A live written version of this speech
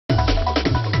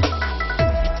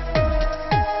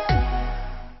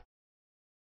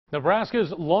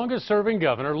Nebraska's longest-serving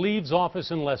governor leaves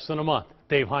office in less than a month.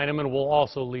 Dave Heineman will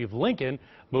also leave Lincoln,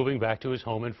 moving back to his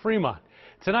home in Fremont.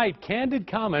 Tonight, candid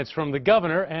comments from the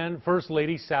governor and First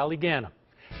Lady Sally Ganim.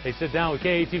 They sit down with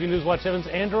KETV News Watch 7's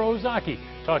Andrew Ozaki,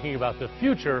 talking about the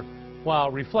future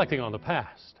while reflecting on the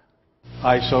past.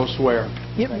 I so swear.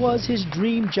 It was his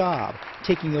dream job,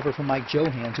 taking over from Mike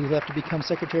Johans, who left to become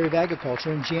Secretary of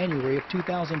Agriculture in January of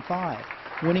 2005,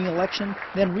 winning election,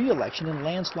 then re-election in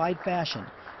landslide fashion,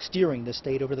 steering the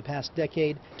state over the past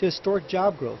decade to historic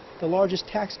job growth, the largest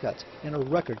tax cuts, and a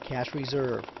record cash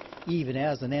reserve, even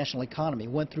as the national economy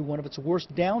went through one of its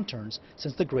worst downturns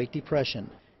since the Great Depression.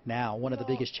 Now, one of the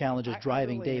biggest challenges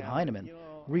driving Dave Heineman,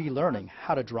 relearning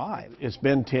how to drive. It's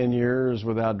been 10 years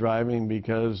without driving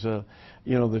because,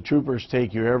 you know, the troopers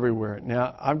take you everywhere.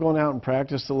 Now, I've gone out and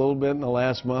practiced a little bit in the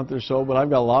last month or so, but I've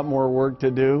got a lot more work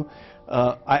to do.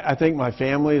 I think my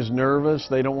family is nervous.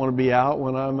 They don't want to be out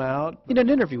when I'm out. In an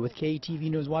interview with KETV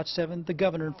News Watch 7, the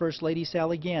governor and First Lady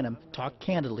Sally Ganim talked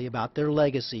candidly about their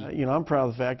legacy. You know, I'm proud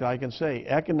of the fact that I can say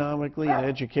economically and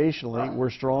educationally we're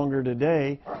stronger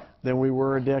today than we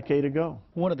were a decade ago.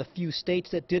 One of the few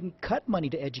states that didn't cut money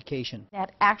to education.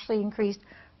 That actually increased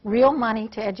real money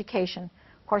to education.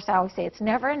 Of course, I always say it's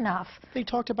never enough. They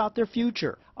talked about their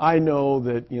future. I know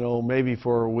that, you know, maybe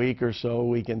for a week or so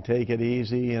we can take it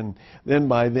easy, and then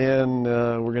by then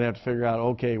we're going to have to figure out,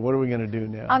 okay, what are we going to do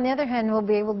now? On the other hand, we'll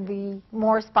be able to be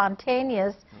more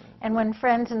spontaneous, and when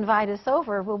friends invite us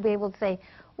over, we'll be able to say,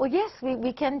 well, yes,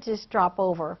 we can just drop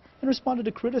over. And responded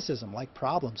to criticism like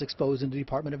problems exposed in the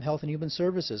Department of Health and Human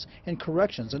Services and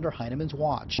corrections under Heineman's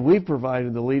watch. We've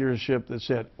provided the leadership that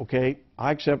said, okay,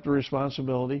 I accept the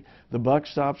responsibility. The buck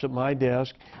stops at my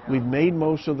desk. We've made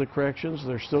most of the corrections.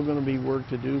 There's still going to be work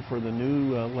to do for the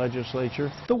new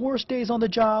legislature. The worst days on the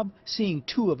job, seeing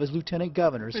two of his lieutenant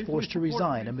governors forced to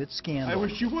resign amid scandal. I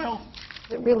wish you well.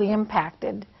 It really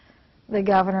impacted the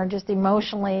governor just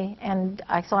emotionally, and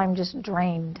I saw him just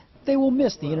drained. They will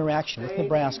miss the interaction with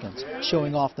Nebraskans,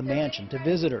 showing off the mansion to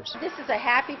visitors. This is a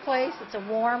happy place. It's a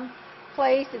warm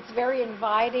place. It's very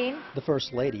inviting. The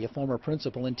First Lady, a former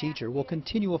principal and teacher, will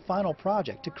continue a final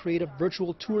project to create a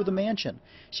virtual tour of the mansion.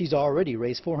 She's already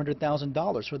raised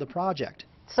 $400,000 for the project,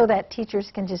 so that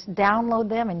teachers can just download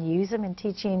them and use them in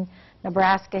teaching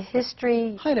Nebraska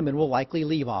history. Heineman will likely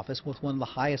leave office with one of the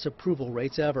highest approval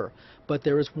rates ever, but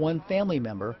there is one family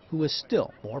member who is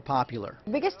still more popular.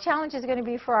 The biggest challenge is going to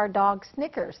be for our dog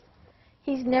Snickers.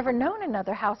 He's never known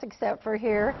another house except for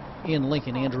here. In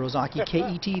Lincoln, Andrew Ozaki,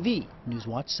 KETV News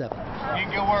Watch 7. You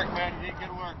did good work, man. You did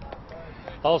good work.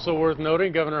 Also worth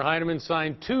noting, Governor Heineman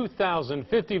signed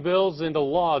 2,050 bills into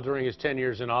law during his 10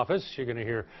 years in office. You're going to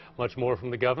hear much more from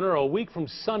the governor a week from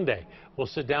Sunday. We'll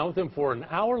sit down with him for an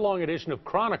hour-long edition of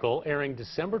Chronicle, airing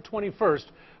December 21st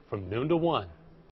from noon to 1.